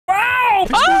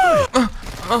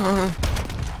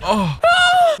Oh.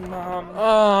 Mom.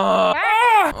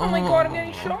 Oh my god, I'm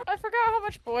getting shot. I forgot how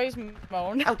much boys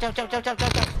moan. Ouch, ouch, ouch, ouch, ouch,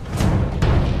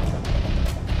 ouch.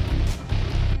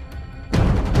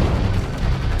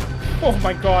 Oh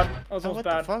my god, that was Oh, almost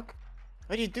what bad. the fuck?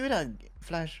 Why do you do that,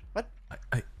 Flash? What?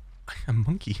 I'm a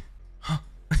monkey. Huh.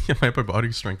 Yeah, my upper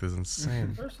body strength is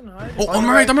insane. Person hiding. Oh, I'm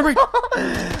right. I'm right.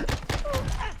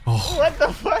 Oh, What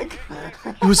the fuck?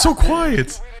 it was so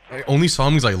quiet. I only saw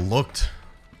him because I looked.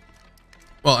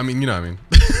 Well, I mean, you know what I mean.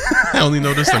 I only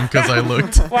noticed him because I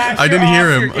looked. Flash, I didn't hear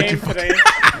you're him. off your Okay, game fuck.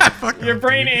 today. Your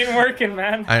brain ain't working,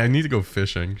 man. I need to go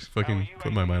fishing. Just fucking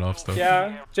put my mind off stuff.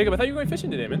 Yeah. Jacob, I thought you were going fishing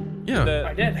today, man. Yeah.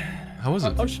 I did. How was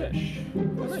it? Oh shit.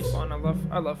 Nice. Fun.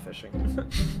 I love fishing.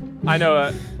 I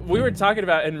know. We were talking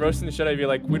about in roasting the shit out of you,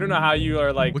 like we don't know how you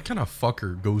are like. What kind of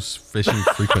fucker goes fishing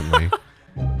frequently?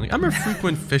 Like, I'm a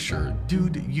frequent fisher,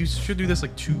 dude. You should do this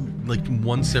like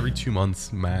once every 2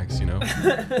 months max, you know.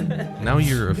 Now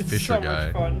you're a It's fisher so guy.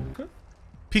 much fun.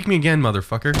 Peek me again,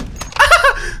 motherfucker.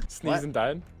 Sneezed and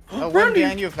died. Oh, one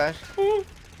behind you, Flash.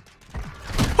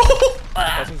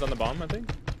 Lessons on the bomb, I think.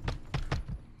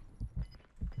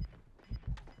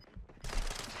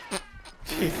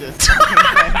 Jesus.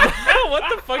 Oh, what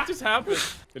the fuck just happened?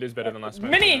 It is better than last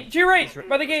match. Minnie, to your right,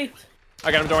 by the gate.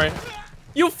 I got him, don't worry.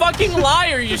 You fucking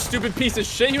liar, you stupid piece of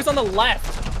shit. He was on the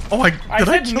left. Oh, I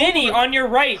said kill Minnie him? on your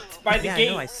right, by the Yeah,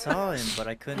 gate. no, I saw him, but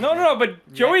I couldn't. No,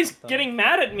 but Joey's though. getting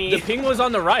mad at me. The ping was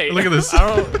on the right. Look at this.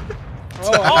 I don't.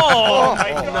 Oh, my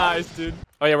God. nice, dude.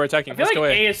 Oh yeah, we're attacking. I feel Let's like go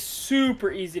A in. is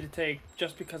super easy to take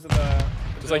just because of the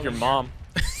Just like your mom.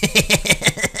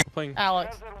 Playing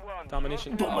Alex.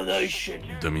 domination. domination.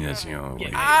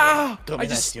 Domination. Ah! I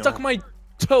just stuck my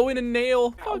toe in a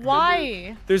nail.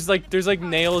 Why? There's like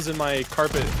nails in my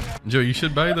carpet. Joe, you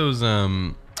should buy those I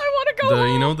want to go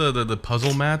home. you know the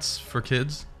puzzle mats for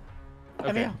kids.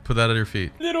 Okay. Put that at your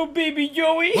feet. Little baby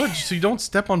Joey. What? So you don't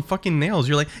step on fucking nails.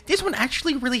 You're like, this one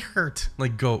actually really hurt.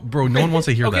 Like, go, bro. No one wants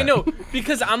to hear Okay, that. no,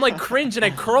 because I'm like cringe and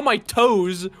I curl my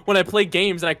toes when I play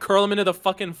games and I curl them into the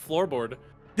fucking floorboard.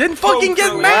 Then fucking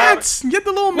get mats. Get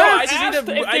the little No, I mats. just asked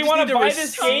need to. if I they just wanna need to buy this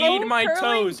recede game. my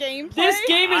Curling toes. gameplay? This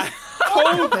game is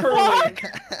toe curling.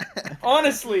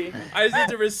 Honestly. I just need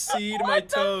to recede my What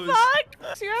toes. the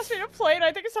fuck? So you asked me to play it,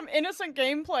 I think it's some innocent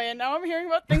gameplay, and now I'm hearing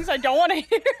about things I don't want to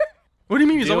hear. What do you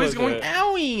mean? He's Deal always with going it.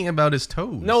 owie about his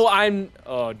toes. No, I'm.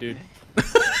 Oh, dude.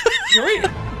 Joey.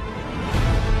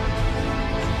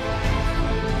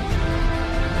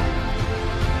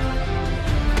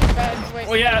 Wait,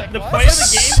 Oh yeah, like, the what? play of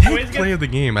the game. Joey's Sick play gonna... of the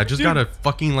game. I just Dude, got a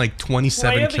fucking like play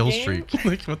 27 of the kill game? streak.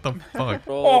 Like, what the fuck?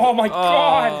 Oh my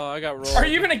God. Oh, I got rolled. Are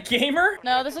you even a gamer?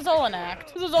 No, this is all an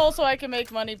act. This is all so I can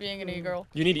make money being an e-girl.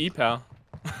 You need e-pal.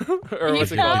 Or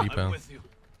what's it E-pal? called? Giddy pal.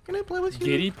 Can I play with you?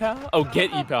 Giddy pal? Oh,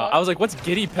 get e-pal. I was like, what's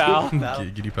giddy pal?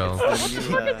 Giddy pal. What the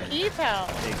fuck is e-pal?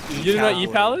 You didn't know what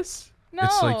e-pal is? No.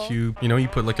 It's like you know, you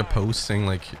put like a post saying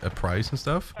like a price and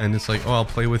stuff, and it's like, oh, I'll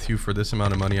play with you for this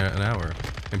amount of money an hour.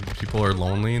 And people are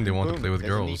lonely and they want to play with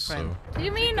There's a new girls, so friend. Do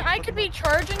you mean I could be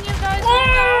charging you guys?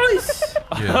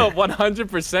 yeah.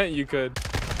 100% you could.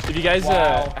 If you guys,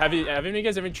 Wow. have any of you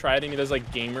guys ever tried any of those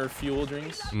like gamer fuel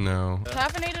drinks? No.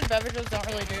 Caffeinated beverages don't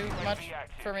really do much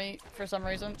for me for some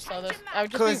reason, so this I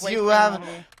would just be Because wasting you have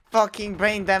money. fucking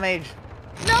brain damage.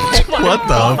 No, I don't. What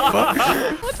the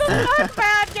fuck? What the fuck,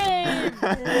 bad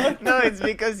game? No, it's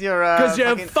because you're Because you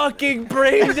have fucking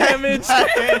brain damage.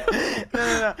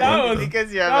 no. That was-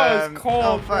 because you That have was cold,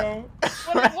 oh, fuck. bro.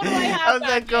 What do I have How's back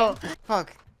that go?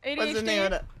 Fuck. ADHD? What's the name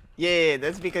of that? Yeah,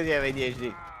 that's because you have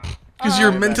ADHD. Because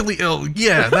you're mentally ill.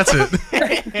 Yeah, that's it.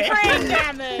 Brain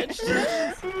damage.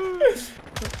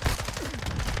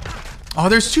 Oh,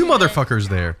 there's two motherfuckers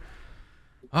there.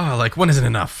 Oh, like one isn't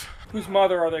enough. Whose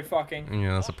mother are they fucking?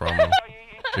 Yeah, that's a problem.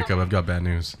 Jacob, I've got bad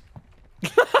news.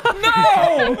 No!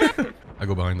 I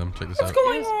go behind them. Check this out. What's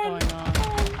going What's on? going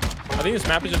on? I think this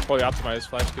map is just fully optimized,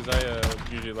 Flash, because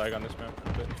I usually lag on this map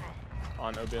a bit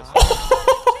on OBS.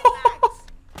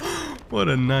 What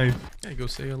a knife. Hey, go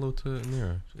say hello to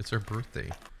Nira. It's her birthday.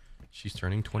 She's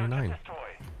turning 29. Let's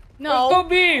No. go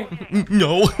B!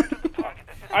 No.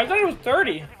 I thought it was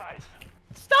 30.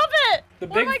 Stop it! The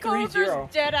One of my big coworkers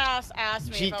 3-0. dead ass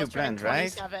asked me if I G2 was turning planned,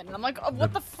 right? 27, and I'm like, oh,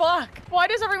 what the fuck? Why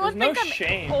does everyone There's no think I'm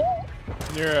shame. old?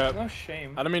 You're No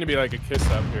shame. I don't mean to be like a kiss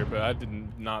up here, but I did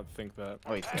not think that.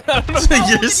 Wait.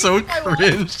 You're so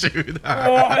cringe, dude.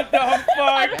 What the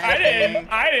fuck?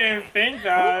 I didn't think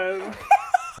that.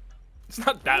 It's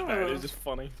not that bad. It's just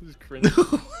funny. It's just cringe.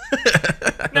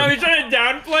 No, you're trying to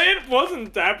downplay it?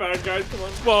 Wasn't that bad, guys. Come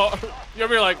on. Well, you're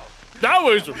gonna be like, that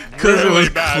was Because it really was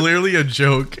bad. clearly a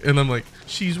joke, and I'm like,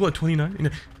 she's what, 29?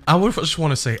 I would just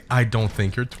want to say, I don't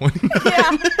think you're 20.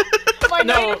 Yeah. My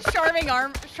No. knight is charming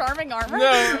armor.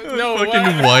 No,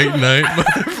 Fucking white knight,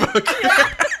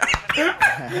 motherfucker.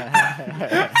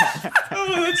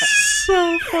 Oh, that's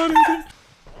so funny. Dude.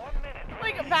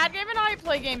 Like, Bad Game and I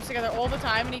play games together all the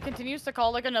time, and he continues to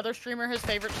call like another streamer his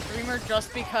favorite streamer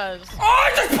just because. Oh,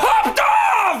 I just popped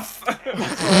off!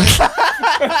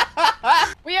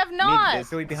 We have Mid, not. there's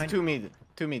Go behind. two mid.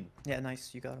 Two mid. Yeah,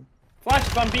 nice. You got him. Flash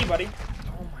is on B, buddy.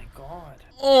 Oh my god.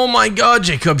 Oh my god,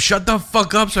 Jacob, shut the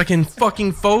fuck up so I can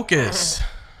fucking focus.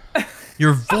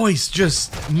 Your voice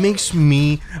just makes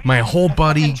my whole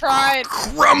body Tried.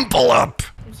 crumple up.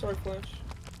 I'm sorry, Flash.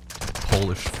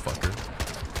 Polish fucker.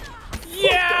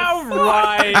 Yeah,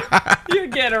 right. You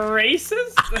get a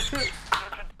racist.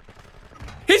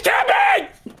 He's camping!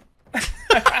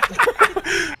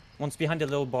 One's behind the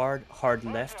little bar, hard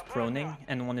left, proning,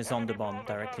 and one is on the bomb,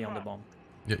 directly on the bomb.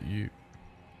 Yeah, you.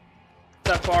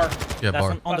 That bar. Yeah, That's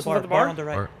bar. on the That's bar, on the bar? on the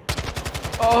right. Bar.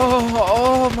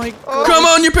 Oh my god. Come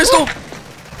on, your pistol!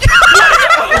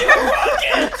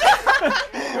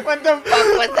 What the fuck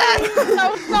was that?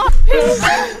 That was not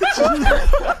pistol.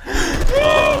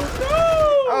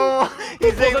 Oh,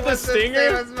 his aim that the was the same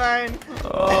stinger? as mine.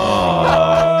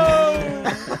 God,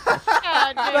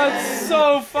 dude. That's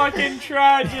so fucking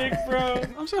tragic, bro.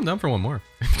 I'm down for one more.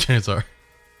 Chances are.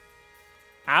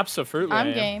 Absolutely. I I'm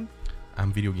am. game.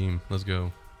 I'm video game. Let's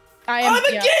go. I am. I'm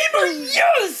a yeah. gamer,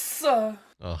 yes!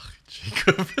 Ugh,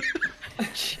 Jacob.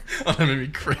 Oh, that made me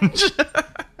cringe.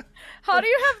 How do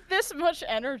you have this much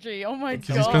energy? Oh my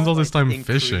He god. spends all this time Like,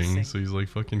 fishing, increasing. so he's like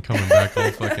fucking coming back all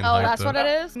fucking Oh, hyped that's up. what it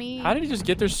is? Me. How did he just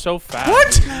get there so fast?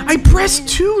 What? I pressed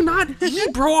 2, not E,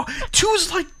 bro.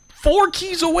 2's like 4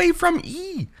 keys away from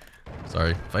E.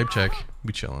 Sorry, vibe check.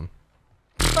 We chillin'.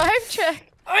 Vibe check.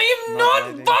 I am not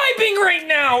vibing right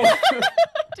now!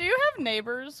 Do you have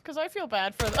neighbors? Because I feel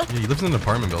bad for them. Yeah, he lives in an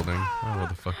apartment building. I don't know what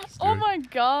the fuck he's doing. Oh my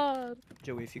god.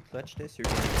 Joey, if you clutch this, you're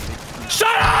gonna get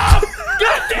Shut up!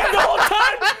 God damn, the whole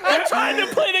time I'm trying to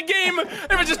play the game.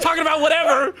 Everyone's just talking about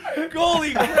whatever.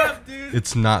 Holy crap, dude.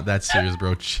 It's not that serious,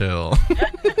 bro. Chill.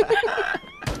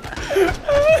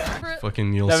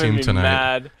 Fucking, you'll That see made him me tonight.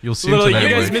 mad. You'll see him Literally, tonight.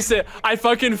 you guys like, missed it. I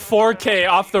fucking 4K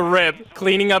off the rip,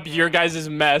 cleaning up your guys'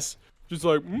 mess. Just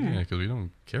like, yeah, because we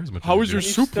don't care as much. how as was we your do.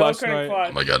 soup Still last couldn't night? fly.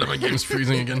 Oh my god, my game's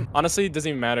freezing again. Honestly, it doesn't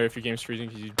even matter if your game's freezing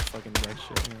because you fucking do that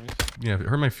shit anyways. Yeah, it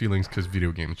hurt my feelings because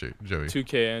video games, Joey.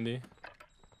 2K, Andy.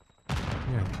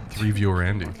 Yeah, 3 viewer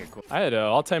Andy. I had an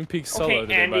all-time peak solo Okay,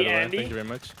 today, by the way. Andy. Thank you very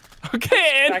much.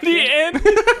 Okay, Back Andy, in.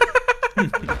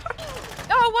 Andy.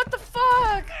 Oh, what the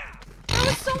fuck? There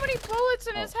was so many bullets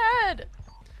in his head.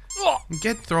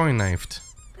 Get throwing knifed.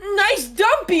 Nice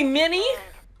dumpy, Minnie!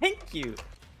 Thank you.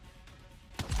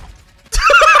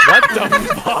 What the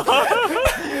fuck?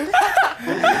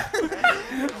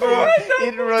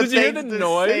 It rotates Did you hear the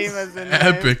noise? same as the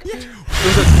Epic.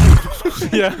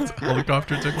 Yeah.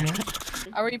 Helicopter taking off.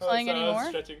 Are we playing anymore?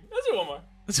 Stretching. Let's do one more.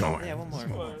 Let's go. Yeah, one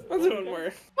more. Let's do one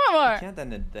more. One more. Can't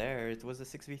end it there. It was a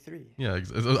 6v3. Yeah,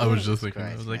 I was just thinking.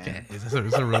 I was like, Christ, yeah, is this a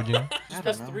real game?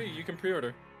 That's 3. You can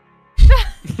pre-order.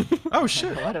 Oh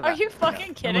shit. What Are about? you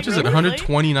fucking kidding How much is it? me?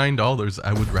 $129.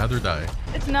 I would rather die.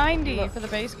 It's 90 for the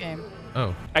base game.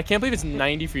 Oh. I can't believe it's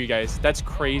 90 for you guys. That's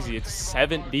crazy. It's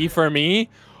 70 for me.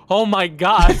 Oh my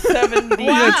god. 70.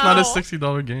 Yeah, it's not a Wow.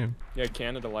 $60 game. Yeah,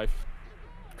 Canada life.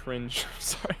 Cringe.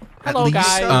 Sorry. At Hello, least,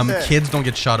 guys. kids don't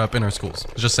get shot up in our schools.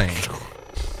 Just saying.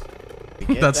 We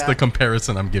get That's the that.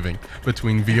 comparison I'm giving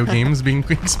between video games being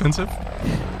expensive,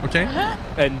 okay,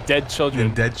 And dead children.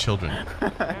 and dead children. I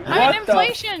What mean, the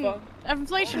inflation. fuck?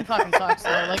 Inflation fucking sucks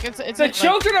though. Like it's The like,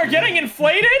 children are getting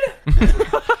inflated?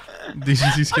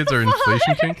 These kids are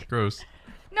inflation kink. Gross.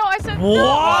 No, I said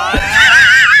What?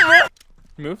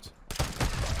 Moved.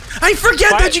 I forget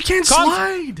Quiet. that you can't Comms.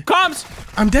 slide. Comms!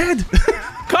 I'm dead.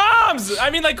 Comms! I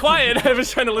mean, like, quiet. I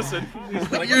was trying to listen.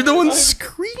 You're the one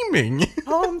screaming.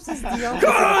 Holmes is the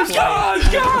Comms!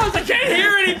 I can't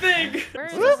hear anything! Where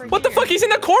is over What the here? fuck? He's in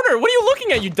the corner. What are you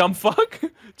looking at, you dumb fuck?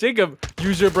 Jacob,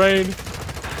 use your brain.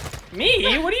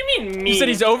 Me? What do you mean, me? You said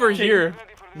he's over here.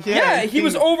 Yeah, he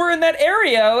was over in that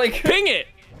area, like, Ping it.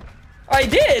 I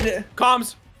did!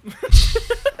 Comms.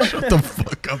 Shut the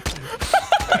fuck up.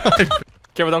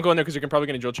 Careful, don't go in there because you're probably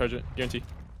gonna drill charge it. Guarantee.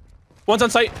 One's on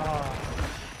site.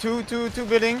 Two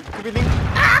building.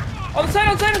 On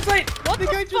site! What the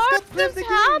fuck just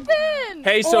happened?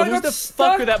 Hey, so I who's got the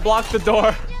stuck. fucker that blocked the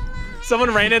door?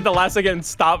 Someone ran in at the last second and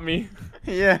stopped me.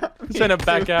 Yeah. I'm trying to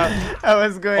back out. I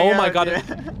was going. Oh my out, god. yeah.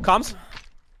 Comms?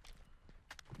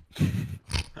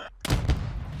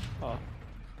 Oh.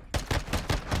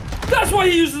 That's why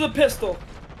he uses a pistol!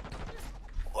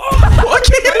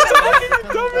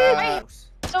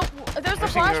 So there's the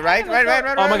Pushing flash. you right.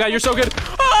 Oh my god, you're so good.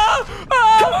 Ah!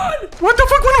 Ah! Come on! What the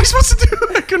fuck? What am I supposed to do?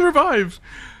 I can revive.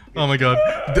 Oh my god.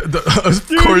 Of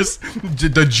course,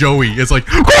 the Joey is like,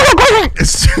 as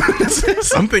soon as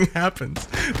something happens,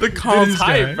 the comms It's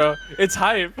hype, guy. bro. It's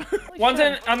hype. One's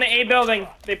on the A building.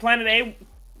 They planted A.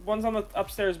 One's on the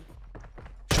upstairs.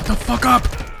 Shut the fuck up.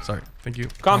 Sorry. Thank you.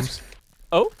 Comms.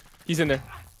 Oh, he's in there.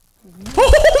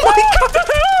 Oh my god.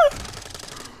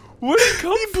 Where did he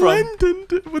come from?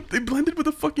 They blended with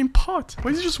a fucking pot.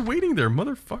 Why is he just waiting there,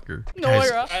 motherfucker?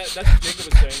 Guys, Noira. That's what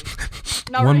Jacob was saying.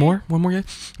 Not one ready. more game.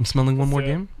 I'm smelling one more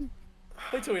game.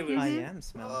 Wait till we lose. I am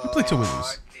smelling. Play till we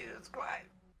lose. Jesus Christ.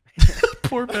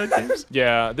 Poor bad games.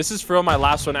 Yeah, this is for my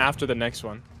last one after the next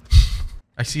one.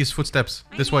 I see his footsteps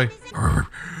this way.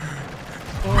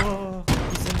 Oh,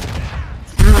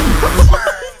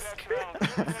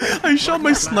 I shot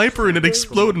my sniper and it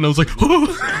exploded and I was like,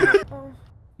 oh.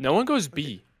 No one goes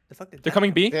B. the fuck did They're that-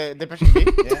 coming B? They're pushing B.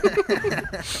 Yeah.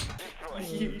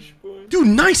 Dude,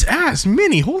 nice ass,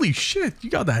 Minnie. Holy shit. You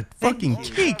got that fucking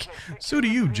cake. So do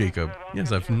you, Jacob.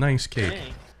 Yes, I have nice cake.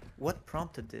 What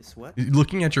prompted this? What?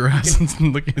 Looking at your ass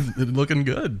and looking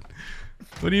good.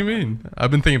 What do you mean?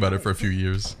 I've been thinking about it for a few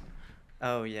years.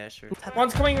 Oh yeah, sure.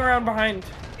 One's coming around behind.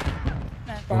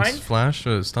 One's Behind? flash,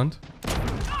 stunt.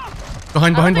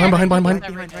 Behind. Right behind.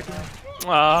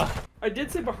 Ah. I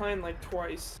did say behind like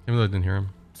twice. Even though I didn't hear him.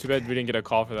 Too bad we didn't get a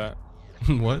call for that.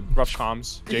 What? Rough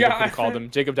comms. Jacob Yeah, could have called him.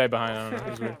 Jacob died behind. I don't know. It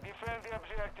was weird.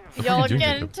 Y'all are doing,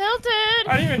 getting Jacob? tilted.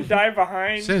 I didn't even die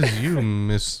behind. Says you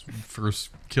miss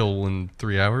first kill in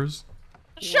 3 hours.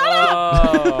 Shut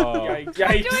up. Oh. I'm doing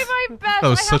Yikes. my best. That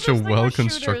was I have such a those, like,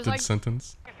 well-constructed shooters, like,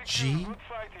 sentence. G.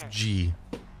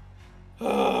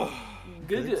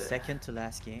 Good second to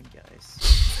last game,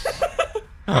 guys.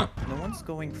 Huh. No one's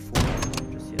going for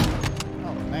just yet.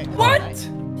 Oh, nice. What? Nice.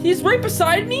 He's right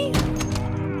beside me?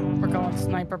 We're going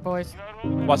sniper, boys.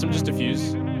 Watch him just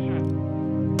defuse.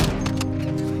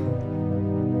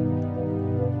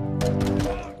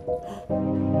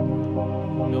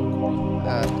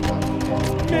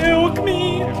 Milk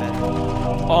me. You're bad.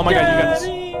 Oh my god, you got this.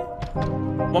 Daddy.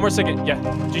 One more second. Yeah.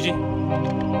 GG. Yeah,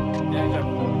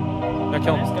 Now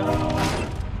kill him. nice guy.